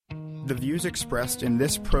The views expressed in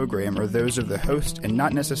this program are those of the host and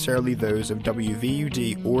not necessarily those of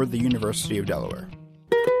WVUD or the University of Delaware.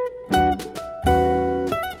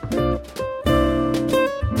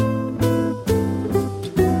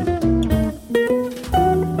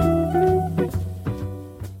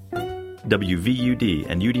 WVUD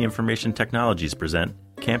and UD Information Technologies present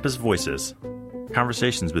Campus Voices,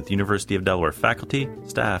 conversations with University of Delaware faculty,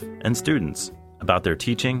 staff, and students about their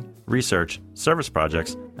teaching, research, service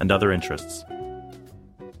projects, and other interests.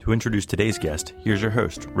 To introduce today's guest, here's your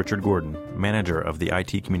host, Richard Gordon, manager of the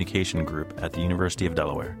IT Communication Group at the University of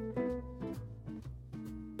Delaware.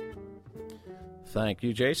 Thank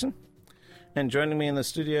you, Jason. And joining me in the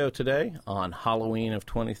studio today on Halloween of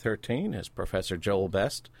 2013 is Professor Joel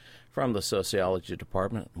Best from the Sociology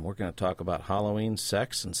Department, and we're going to talk about Halloween,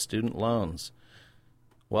 sex, and student loans.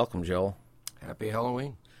 Welcome, Joel. Happy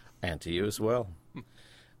Halloween. And to you as well.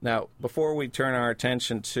 Now, before we turn our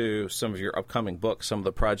attention to some of your upcoming books, some of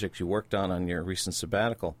the projects you worked on your recent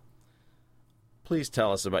sabbatical, please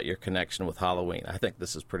tell us about your connection with Halloween. I think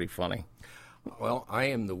this is pretty funny. Well, I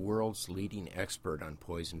am the world's leading expert on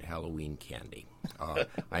poisoned Halloween candy.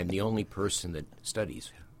 I'm the only person that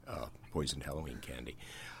studies poisoned Halloween candy.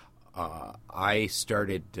 I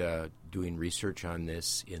started doing research on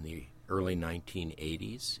this in the early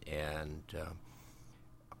 1980s, and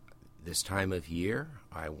this time of year,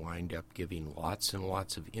 I wind up giving lots and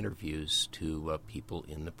lots of interviews to people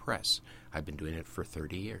in the press. I've been doing it for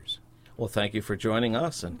 30 years. Well, thank you for joining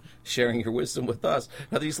us and sharing your wisdom with us.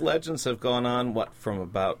 Now, these legends have gone on, from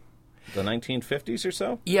about the 1950s or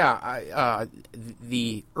so? Yeah,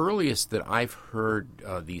 the earliest that I've heard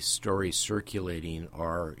these stories circulating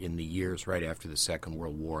are in the years right after the Second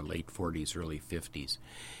World War, late 40s, early 50s.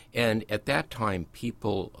 And at that time,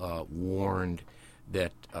 people warned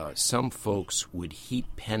that some folks would heap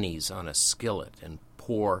pennies on a skillet and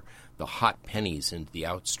pour the hot pennies into the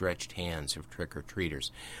outstretched hands of trick-or-treaters.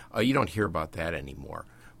 You don't hear about that anymore.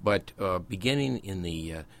 But beginning in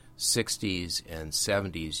the 60s and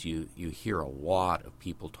 70s, you hear a lot of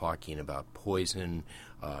people talking about poison,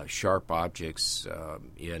 sharp objects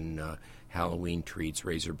in Halloween treats,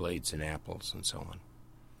 razor blades and apples, and so on.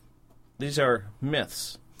 These are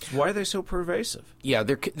myths. Why are they so pervasive? Yeah,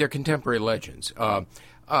 they're contemporary legends.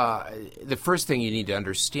 The first thing you need to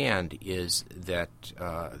understand is that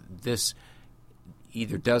this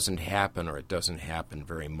either doesn't happen or it doesn't happen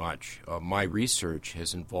very much. My research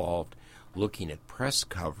has involved looking at press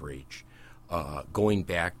coverage going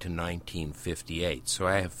back to 1958. So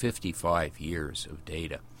I have 55 years of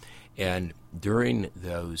data. And during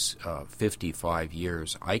those 55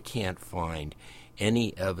 years, I can't find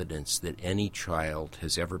any evidence that any child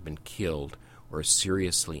has ever been killed or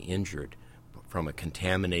seriously injured from a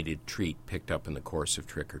contaminated treat picked up in the course of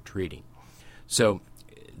trick-or-treating. So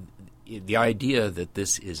the idea that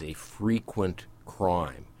this is a frequent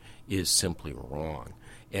crime is simply wrong,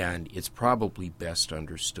 and it's probably best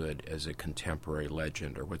understood as a contemporary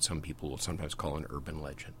legend, or what some people will sometimes call an urban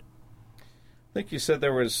legend. I think you said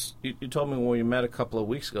there was, you told me when we met a couple of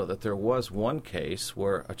weeks ago that there was one case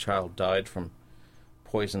where a child died from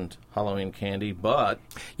poisoned Halloween candy, but...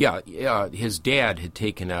 Yeah, his dad had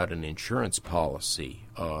taken out an insurance policy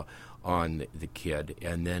on the kid,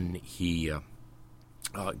 and then he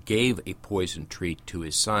gave a poison treat to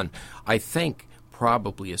his son, I think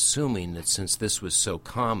probably assuming that since this was so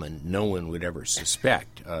common, no one would ever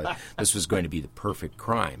suspect this was going to be the perfect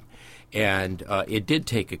crime. And it did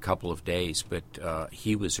take a couple of days, but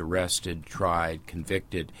he was arrested, tried,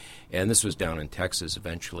 convicted, and this was down in Texas.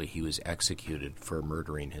 Eventually, he was executed for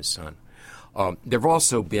murdering his son. There have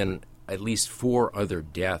also been at least 4 other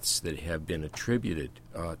deaths that have been attributed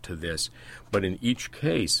to this, but in each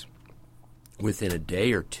case, within a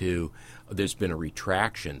day or two, there's been a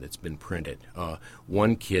retraction that's been printed.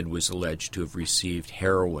 One kid was alleged to have received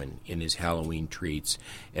heroin in his Halloween treats,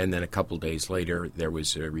 and then a couple days later there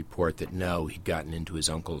was a report that no, he'd gotten into his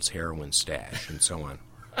uncle's heroin stash, and so on.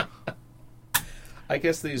 I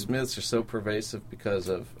guess these myths are so pervasive because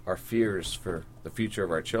of our fears for the future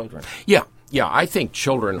of our children. Yeah, I think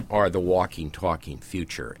children are the walking, talking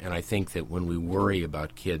future, and I think that when we worry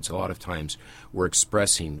about kids, a lot of times we're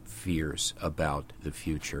expressing fears about the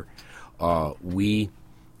future. We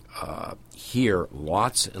hear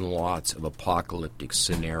lots and lots of apocalyptic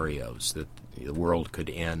scenarios that the world could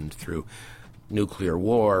end through nuclear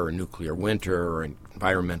war or nuclear winter or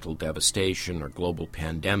environmental devastation or global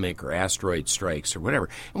pandemic or asteroid strikes or whatever.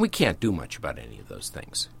 And we can't do much about any of those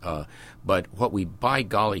things. But what we, by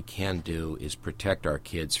golly, can do is protect our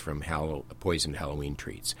kids from poisoned Halloween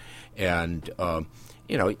treats. And,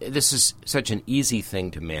 this is such an easy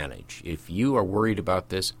thing to manage. If you are worried about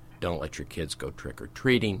this, don't let your kids go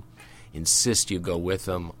trick-or-treating. Insist you go with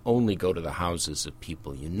them. Only go to the houses of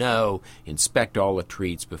people you know. Inspect all the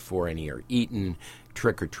treats before any are eaten.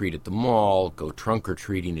 Trick-or-treat at the mall. Go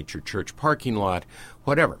trunk-or-treating at your church parking lot.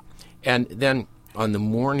 Whatever. And then on the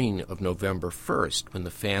morning of November 1st, when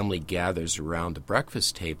the family gathers around the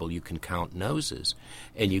breakfast table, you can count noses.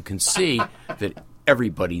 And you can see that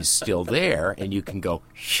everybody's still there, and you can go,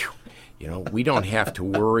 phew. We don't have to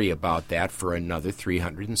worry about that for another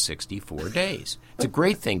 364 days. It's a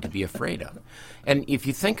great thing to be afraid of. And if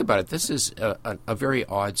you think about it, this is a very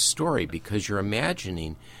odd story, because you're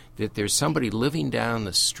imagining that there's somebody living down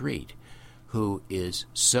the street who is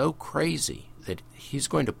so crazy that he's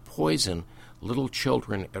going to poison little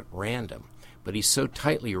children at random. But he's so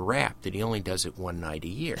tightly wrapped that he only does it one night a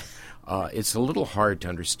year. It's a little hard to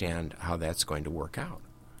understand how that's going to work out.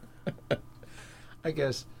 I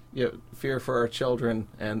guess fear for our children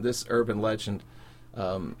and this urban legend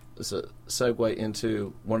is a segue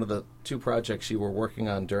into one of the two projects you were working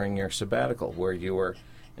on during your sabbatical, where you were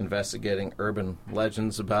investigating urban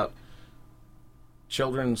legends about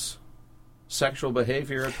children's sexual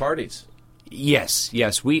behavior at parties. Yes.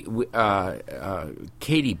 We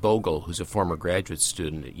Katie Bogle, who's a former graduate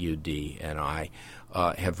student at UD, and I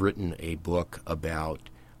have written a book about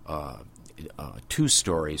two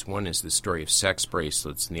stories. One is the story of sex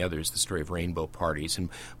bracelets, and the other is the story of rainbow parties. And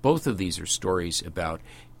both of these are stories about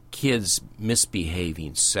kids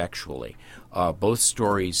misbehaving sexually. Both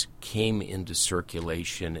stories came into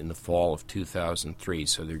circulation in the fall of 2003,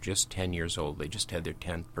 so they're just 10 years old. They just had their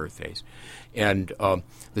 10th birthdays. And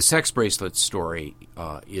the sex bracelet story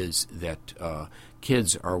is that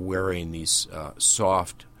kids are wearing these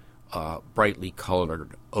soft, brightly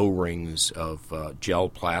colored O-rings of gel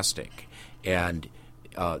plastic. And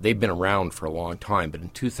they've been around for a long time, but in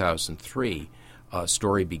 2003, a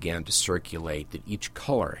story began to circulate that each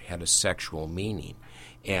color had a sexual meaning,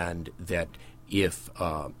 and that if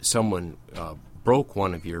someone broke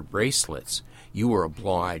one of your bracelets, you were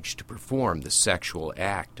obliged to perform the sexual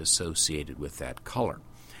act associated with that color.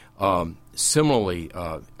 Similarly,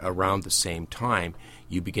 around the same time,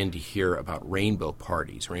 you begin to hear about rainbow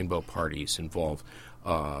parties. Rainbow parties involve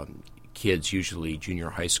kids, usually junior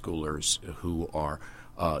high schoolers, who are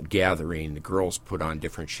gathering. The girls put on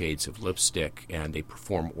different shades of lipstick, and they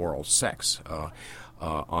perform oral sex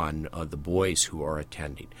on the boys who are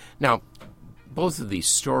attending. Now, both of these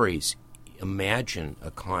stories imagine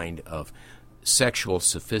a kind of sexual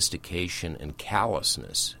sophistication and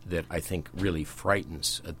callousness that I think really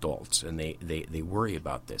frightens adults, and they worry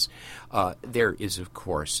about this. There is, of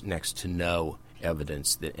course, next to no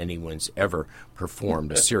evidence that anyone's ever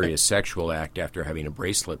performed a serious sexual act after having a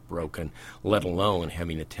bracelet broken, let alone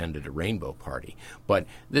having attended a rainbow party. But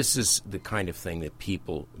this is the kind of thing that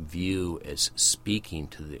people view as speaking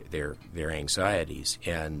to their anxieties,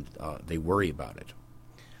 and they worry about it.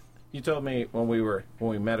 You told me when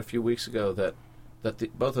we met a few weeks ago that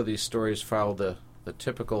both of these stories followed the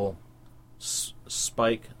typical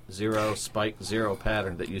spike zero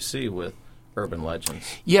pattern that you see with urban legends.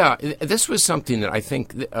 Yeah, this was something that I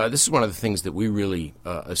think, this is one of the things that we really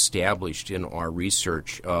established in our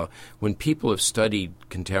research. When people have studied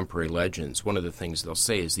contemporary legends, one of the things they'll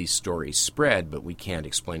say is these stories spread, but we can't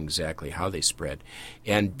explain exactly how they spread.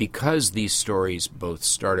 And because these stories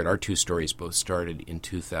our two stories both started in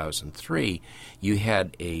 2003, you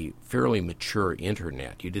had a fairly mature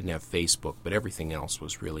internet. You didn't have Facebook, but everything else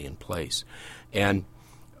was really in place. And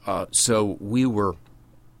so we were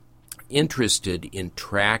interested in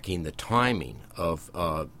tracking the timing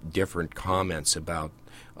of different comments about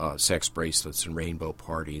sex bracelets and rainbow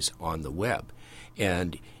parties on the web.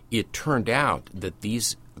 And it turned out that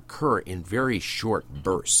these occur in very short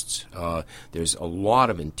bursts. There's a lot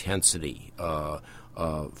of intensity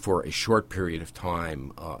for a short period of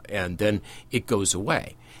time, and then it goes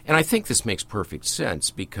away. And I think this makes perfect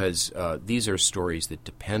sense because these are stories that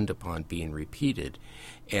depend upon being repeated.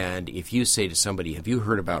 And if you say to somebody, have you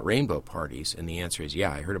heard about rainbow parties? And the answer is,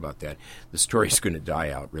 yeah, I heard about that. The story's going to die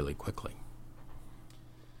out really quickly.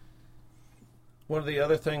 One of the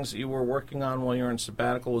other things that you were working on while you were in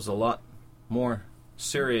sabbatical was a lot more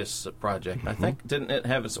serious project. Mm-hmm. I think, didn't it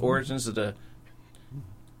have its origins at a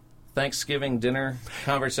Thanksgiving dinner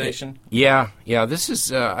conversation? Yeah. This is,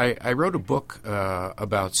 I wrote a book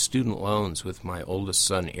about student loans with my oldest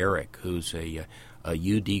son, Eric, who's a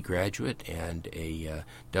UD graduate and a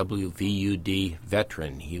WVUD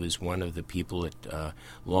veteran. He was one of the people that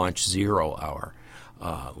launched 0 Hour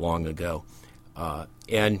long ago.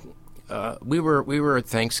 And we were at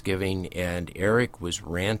Thanksgiving, and Eric was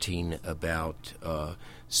ranting about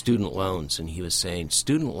student loans, and he was saying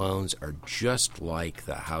student loans are just like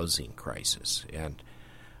the housing crisis. And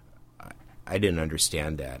I didn't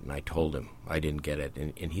understand that, and I told him I didn't get it.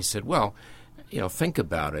 And he said, well, think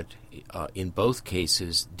about it. In both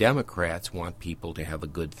cases, Democrats want people to have a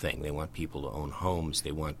good thing. They want people to own homes.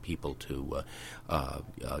 They want people to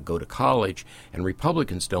go to college. And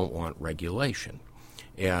Republicans don't want regulation.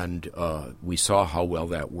 And we saw how well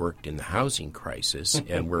that worked in the housing crisis,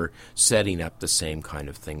 and we're setting up the same kind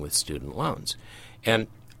of thing with student loans. And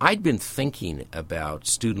I'd been thinking about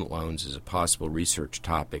student loans as a possible research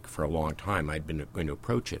topic for a long time. I'd been going to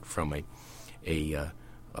approach it from a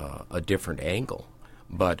different angle.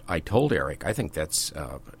 But I told Eric, I think that's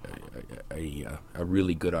a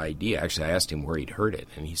really good idea. Actually, I asked him where he'd heard it,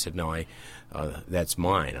 and he said, no, that's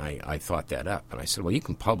mine. I thought that up. And I said, well, you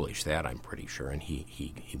can publish that, I'm pretty sure. And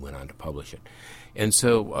he went on to publish it. And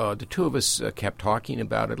so the two of us kept talking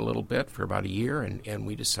about it a little bit for about a year, and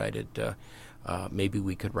we decided maybe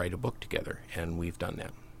we could write a book together, and we've done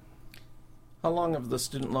that. How long have the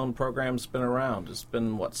student loan programs been around? It's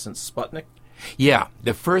been, since Sputnik? Yeah,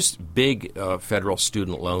 the first big federal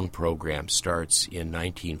student loan program starts in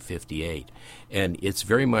 1958, and it's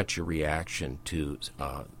very much a reaction to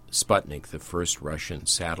Sputnik, the first Russian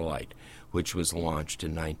satellite, which was launched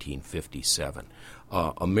in 1957.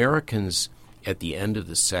 Americans at the end of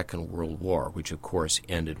the Second World War, which of course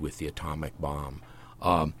ended with the atomic bomb,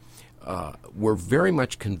 were very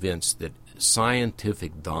much convinced that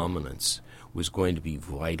scientific dominance was going to be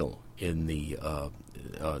vital in the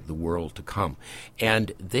world to come.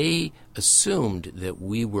 And they assumed that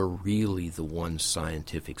we were really the one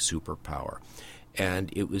scientific superpower. And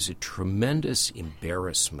it was a tremendous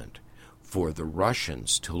embarrassment for the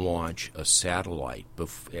Russians to launch a satellite.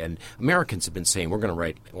 And Americans have been saying, we're going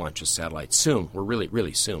to launch a satellite soon. We're really,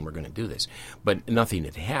 really soon. We're going to do this. But nothing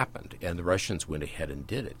had happened, and the Russians went ahead and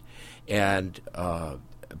did it. And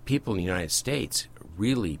people in the United States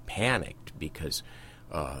really panicked because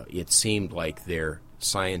it seemed like their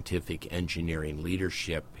scientific engineering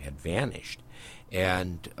leadership had vanished.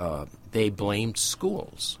 And they blamed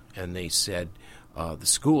schools. And they said, the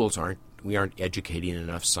schools we aren't educating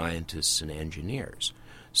enough scientists and engineers.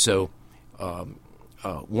 So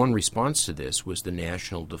one response to this was the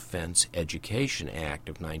National Defense Education Act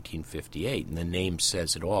of 1958. And the name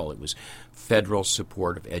says it all. It was federal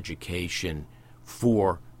support of education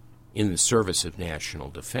in the service of national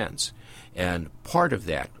defense. And part of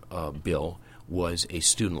that bill was a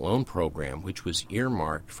student loan program which was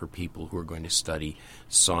earmarked for people who were going to study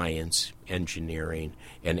science, engineering,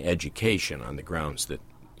 and education on the grounds that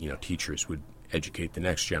teachers would educate the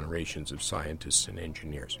next generations of scientists and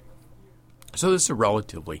engineers. So this is a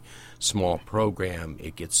relatively small program.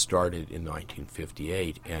 It gets started in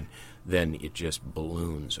 1958, and then it just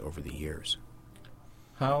balloons over the years.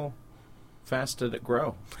 How fast did it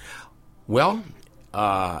grow? Well,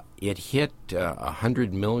 it hit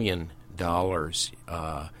 $100 million,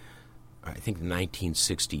 I think, in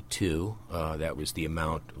 1962. That was the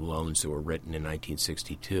amount of loans that were written in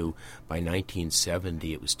 1962. By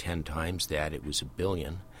 1970, it was 10 times that. It was $1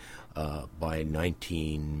 billion. By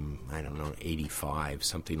 1985,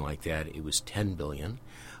 something like that, it was $10 billion.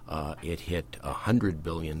 It hit $100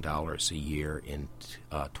 billion a year in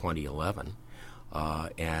 2011.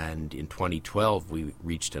 And in 2012, we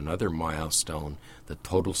reached another milestone. The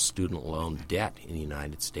total student loan debt in the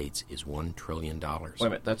United States is $1 trillion. Wait a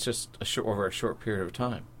minute, that's just over a short period of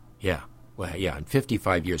time. Yeah. Well, yeah, in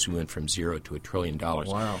 55 years, we went from zero to $1 trillion. Wow.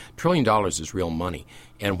 $1 trillion is real money.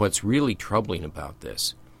 And what's really troubling about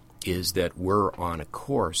this is that we're on a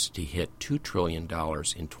course to hit $2 trillion in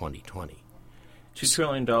 2020. $2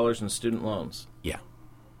 trillion in student loans? Yeah.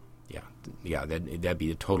 Yeah, that'd be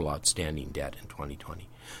the total outstanding debt in 2020.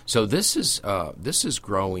 So this is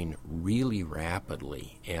growing really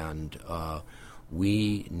rapidly, and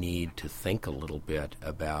we need to think a little bit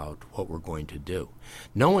about what we're going to do.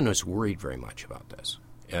 No one is worried very much about this,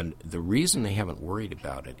 and the reason they haven't worried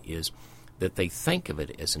about it is that they think of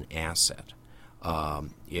it as an asset.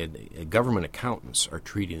 Government accountants are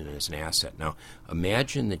treating it as an asset. Now,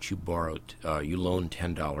 imagine that you loaned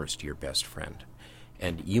 $10 to your best friend.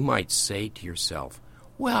 And you might say to yourself,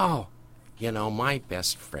 well, my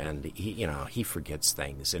best friend, he forgets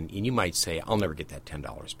things. And you might say, I'll never get that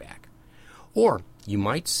 $10 back. Or you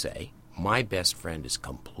might say, my best friend is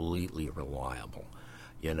completely reliable.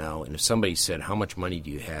 And if somebody said, how much money do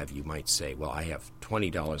you have? You might say, well, I have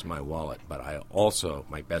 $20 in my wallet, but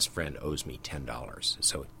my best friend owes me $10.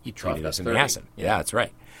 So you treat it as an asset. Yeah, that's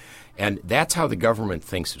right. And that's how the government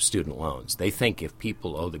thinks of student loans. They think if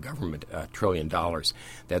people owe the government $1 trillion,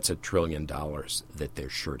 that's $1 trillion that they're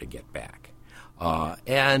sure to get back.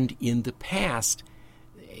 And in the past,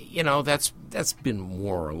 that's been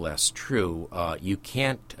more or less true. You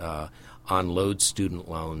can't unload student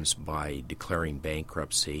loans by declaring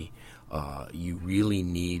bankruptcy. You really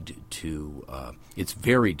need to, it's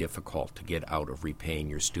very difficult to get out of repaying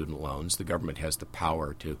your student loans. The government has the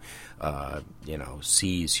power to,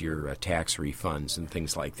 seize your tax refunds and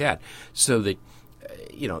things like that. So that,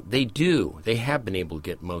 they have been able to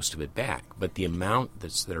get most of it back, but the amount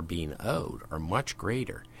that are being owed are much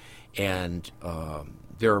greater. And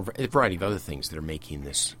there are a variety of other things that are making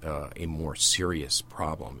this a more serious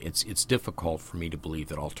problem. It's difficult for me to believe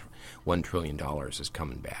that all $1 trillion is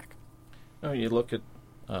coming back. Oh, you look at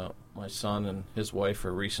my son and his wife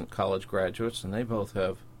are recent college graduates, and they both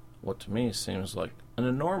have what to me seems like an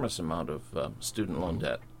enormous amount of student loan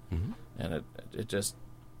debt. Mm-hmm. And it just,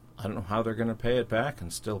 I don't know how they're going to pay it back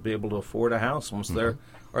and still be able to afford a house once they're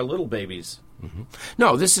our little babies. Mm-hmm.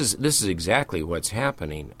 No, this is exactly what's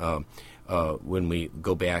happening. When we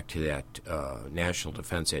go back to that National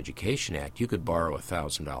Defense Education Act, you could borrow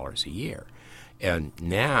 $1,000 a year. And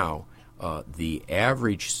now the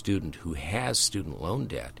average student who has student loan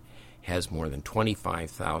debt has more than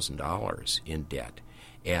 $25,000 in debt.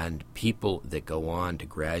 And people that go on to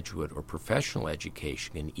graduate or professional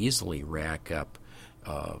education can easily rack up,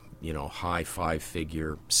 high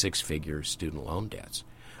 5-figure, 6-figure student loan debts.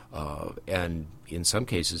 And in some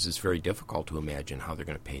cases, it's very difficult to imagine how they're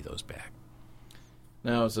going to pay those back.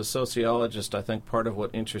 Now, as a sociologist, I think part of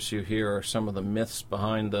what interests you here are some of the myths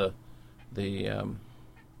behind or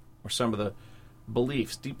some of the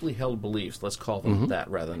beliefs, deeply held beliefs, let's call them that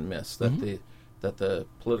rather than myths, that the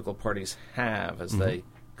political parties have as they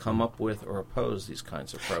come up with or oppose these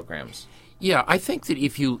kinds of programs. Yeah, I think that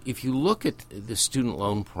if you look at the student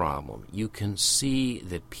loan problem, you can see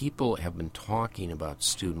that people have been talking about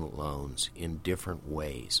student loans in different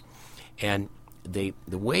ways. And the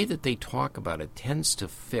way that they talk about it tends to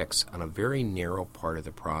fix on a very narrow part of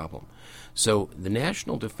the problem. So the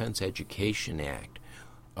National Defense Education Act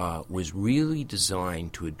was really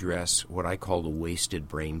designed to address what I call the wasted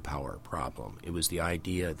brain power problem. It was the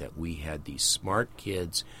idea that we had these smart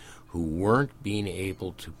kids who weren't being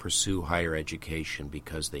able to pursue higher education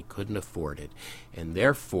because they couldn't afford it, and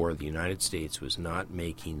therefore the United States was not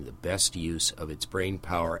making the best use of its brain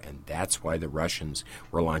power, and that's why the Russians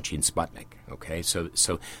were launching Sputnik. Okay, so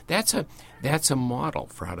that's a model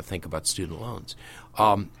for how to think about student loans.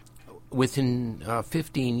 Within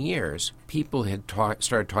 15 years, people had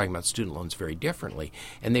started talking about student loans very differently,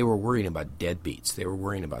 and they were worrying about deadbeats. They were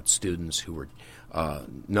worrying about students who were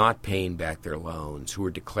not paying back their loans, who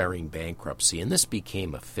were declaring bankruptcy, and this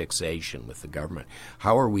became a fixation with the government.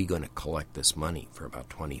 How are we going to collect this money for about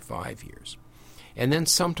 25 years? And then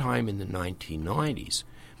sometime in the 1990s,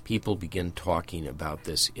 people began talking about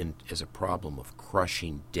this as a problem of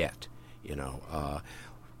crushing debt.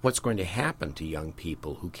 What's going to happen to young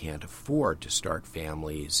people who can't afford to start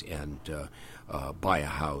families and buy a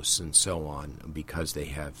house and so on because they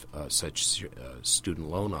have such student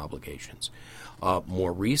loan obligations?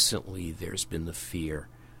 More recently, there's been the fear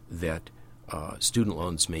that student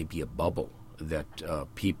loans may be a bubble, that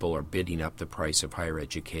people are bidding up the price of higher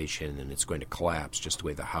education and it's going to collapse just the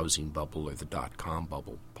way the housing bubble or the dot-com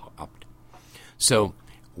bubble popped. So,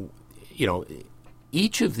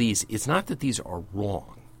 each of these, it's not that these are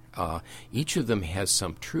wrong. Each of them has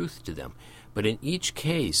some truth to them. But in each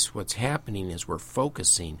case, what's happening is we're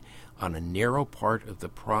focusing on a narrow part of the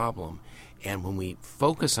problem. And when we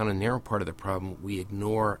focus on a narrow part of the problem, we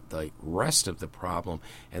ignore the rest of the problem.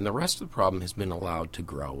 And the rest of the problem has been allowed to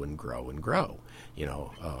grow and grow and grow.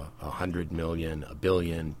 100 million, a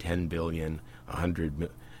billion, 10 billion, 100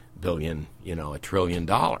 billion, $1 trillion.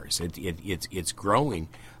 It's growing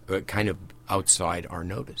kind of outside our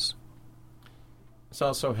notice. It's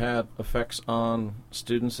also had effects on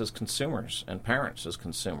students as consumers and parents as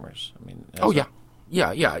consumers.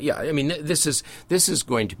 Yeah. I mean, this is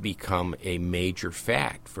going to become a major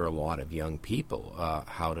fact for a lot of young people,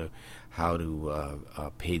 how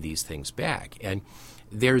to pay these things back. And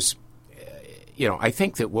there's, I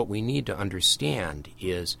think that what we need to understand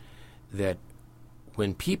is that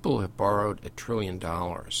when people have borrowed $1 trillion,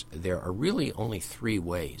 there are really only 3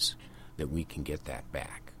 ways that we can get that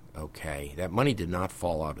back. Okay, that money did not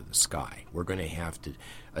fall out of the sky. We're going to have to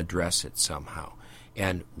address it somehow.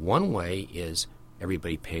 And one way is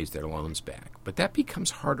everybody pays their loans back. But that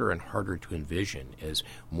becomes harder and harder to envision as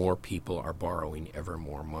more people are borrowing ever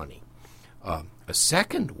more money. A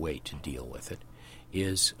second way to deal with it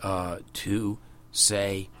is to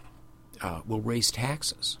say, we'll raise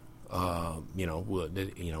taxes.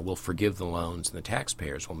 We'll forgive the loans and the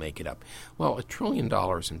taxpayers will make it up. Well, $1 trillion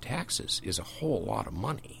in taxes is a whole lot of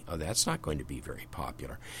money. That's not going to be very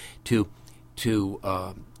popular. To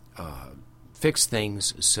fix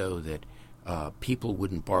things so that people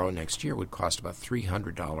wouldn't borrow next year would cost about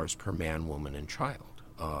 $300 per man, woman, and child.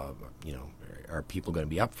 Are people going to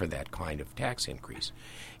be up for that kind of tax increase?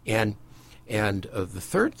 And the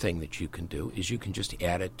third thing that you can do is you can just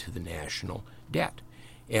add it to the national debt.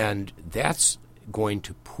 And that's going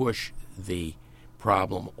to push the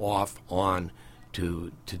problem off on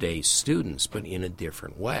to today's students, but in a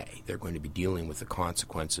different way. They're going to be dealing with the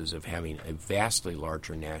consequences of having a vastly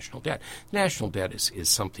larger national debt. National debt is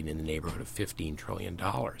something in the neighborhood of $15 trillion.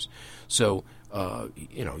 So,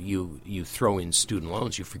 you throw in student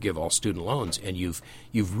loans, you forgive all student loans, and you've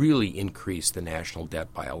really increased the national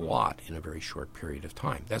debt by a lot in a very short period of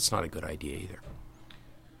time. That's not a good idea either.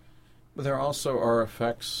 But there also are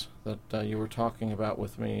effects that you were talking about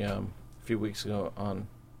with me a few weeks ago on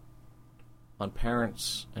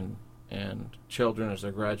parents and children as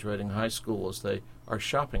they're graduating high school, as they are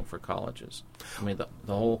shopping for colleges. I mean, the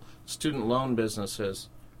whole student loan business has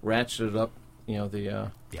ratcheted up,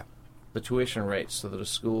 the tuition rates, so that a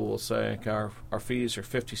school will say, okay, our fees are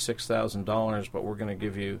 $56,000, but we're going to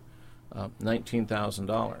give you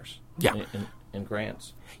 $19,000 in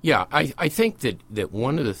grants. Yeah, I think that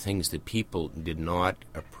one of the things that people did not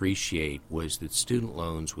appreciate was that student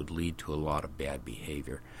loans would lead to a lot of bad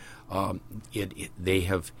behavior. They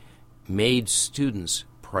have made students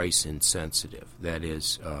price insensitive. That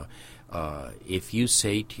is, if you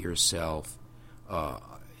say to yourself,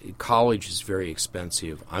 college is very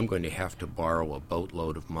expensive, I'm going to have to borrow a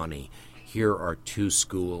boatload of money. Here are two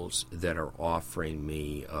schools that are offering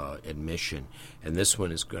me admission, and this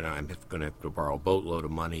one I'm going to have to borrow a boatload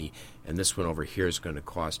of money, and this one over here is going to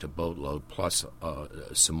cost a boatload plus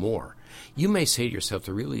some more. You may say to yourself,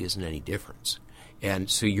 there really isn't any difference.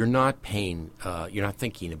 And so you're not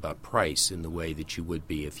thinking about price in the way that you would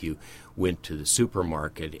be if you went to the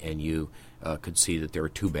supermarket and you could see that there were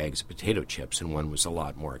 2 bags of potato chips and one was a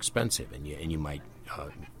lot more expensive, and you might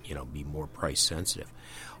be more price sensitive.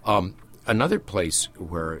 Another place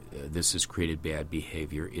where this has created bad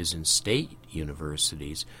behavior is in state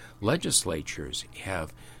universities. Legislatures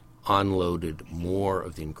have unloaded more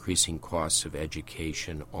of the increasing costs of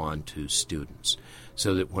education onto students.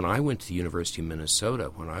 So that when I went to the University of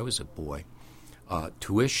Minnesota, when I was a boy,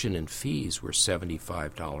 tuition and fees were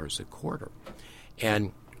 $75 a quarter.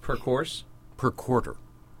 And per course? Per quarter.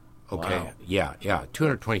 Okay. Wow. Yeah,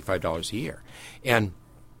 $225 a year. And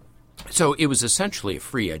so it was essentially a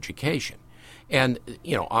free education. And,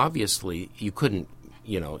 obviously you couldn't,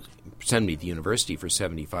 send me to the university for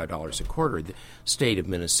 $75 a quarter. The state of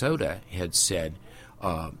Minnesota had said,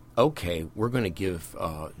 okay, we're going to give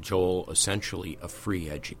Joel essentially a free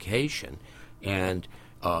education, and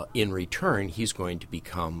in return, he's going to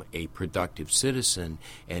become a productive citizen,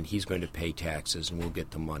 and he's going to pay taxes, and we'll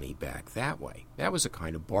get the money back that way. That was a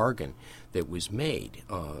kind of bargain that was made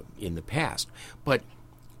in the past. But,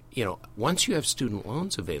 once you have student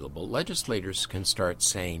loans available, legislators can start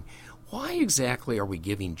saying, why exactly are we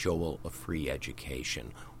giving Joel a free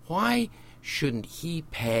education? Why shouldn't he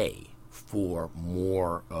pay for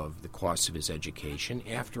more of the cost of his education?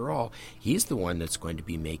 After all, he's the one that's going to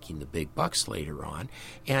be making the big bucks later on,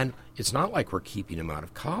 and it's not like we're keeping him out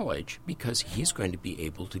of college because he's going to be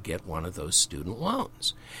able to get one of those student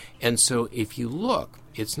loans. And so if you look,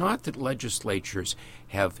 it's not that legislatures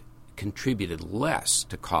have contributed less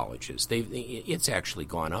to colleges. It's actually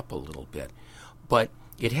gone up a little bit, but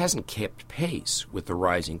it hasn't kept pace with the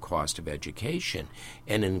rising cost of education,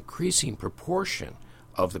 and an increasing proportion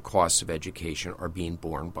of the costs of education are being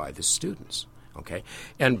borne by the students. Okay,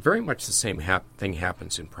 and very much the same thing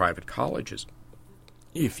happens in private colleges.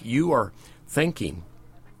 If you are thinking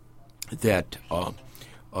that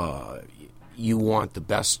you want the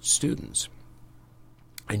best students,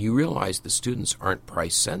 and you realize the students aren't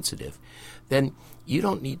price sensitive, then you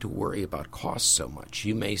don't need to worry about costs so much.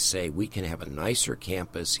 You may say, we can have a nicer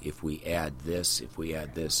campus if we add this, if we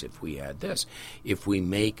add this, if we add this, if we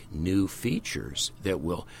make new features that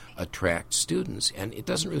will attract students. And it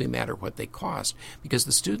doesn't really matter what they cost, because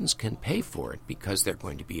the students can pay for it because they're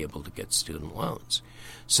going to be able to get student loans.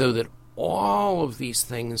 So that all of these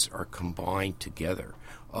things are combined together.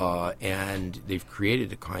 And they've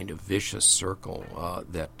created a kind of vicious circle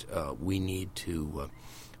that we need to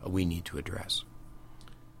address.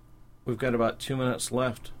 We've got about 2 minutes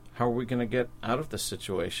left. How are we going to get out of this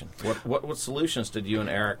situation? What solutions did you and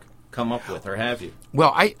Eric come up with, or have you?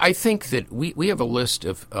 Well, I think that we have a list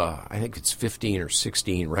of, I think it's 15 or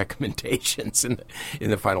 16 recommendations in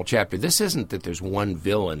the final chapter. This isn't that there's one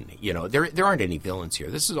villain. There aren't any villains here.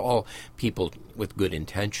 This is all people with good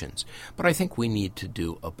intentions. But I think we need to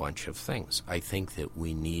do a bunch of things. I think that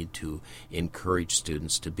we need to encourage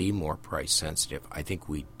students to be more price sensitive. I think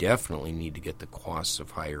we definitely need to get the costs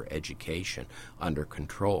of higher education under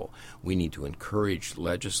control. We need to encourage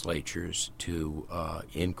legislatures to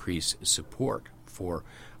increase support for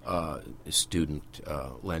student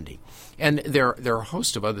lending. And there are a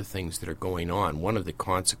host of other things that are going on. One of the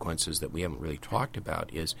consequences that we haven't really talked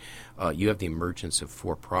about is you have the emergence of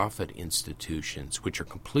for-profit institutions which are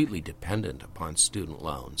completely dependent upon student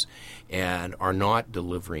loans and are not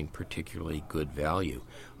delivering particularly good value.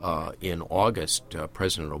 In August,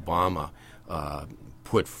 President Obama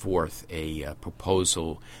put forth a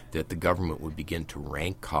proposal that the government would begin to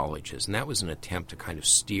rank colleges, and that was an attempt to kind of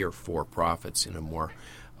steer for-profits in a more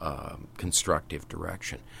constructive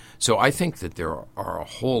direction. So I think that there are a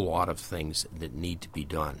whole lot of things that need to be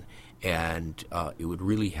done, and it would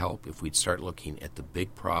really help if we'd start looking at the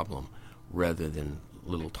big problem rather than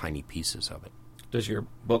little tiny pieces of it. Does your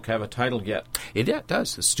book have a title yet? It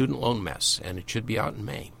does, The Student Loan Mess, and it should be out in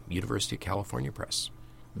May, University of California Press.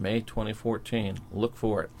 May 2014. Look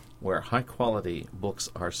for it, where high-quality books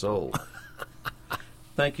are sold.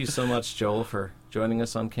 Thank you so much, Joel, for joining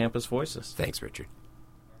us on Campus Voices. Thanks, Richard.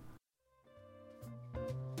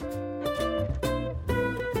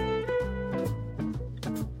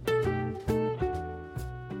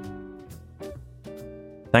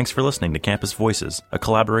 Thanks for listening to Campus Voices, a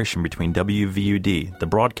collaboration between WVUD, the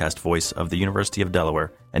broadcast voice of the University of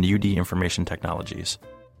Delaware, and UD Information Technologies.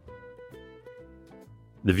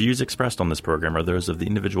 The views expressed on this program are those of the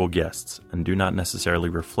individual guests and do not necessarily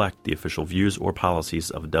reflect the official views or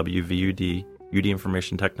policies of WVUD, UD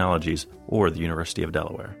Information Technologies, or the University of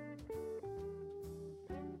Delaware.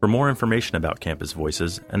 For more information about Campus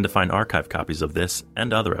Voices and to find archive copies of this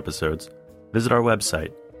and other episodes, visit our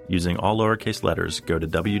website. Using all lowercase letters, go to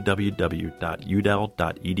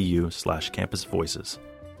www.udel.edu/campusvoices.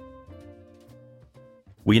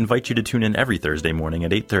 We invite you to tune in every Thursday morning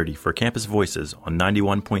at 8:30 for Campus Voices on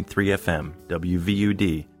 91.3 FM,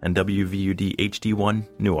 WVUD, and WVUD HD1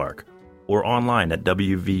 Newark, or online at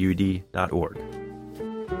wvud.org.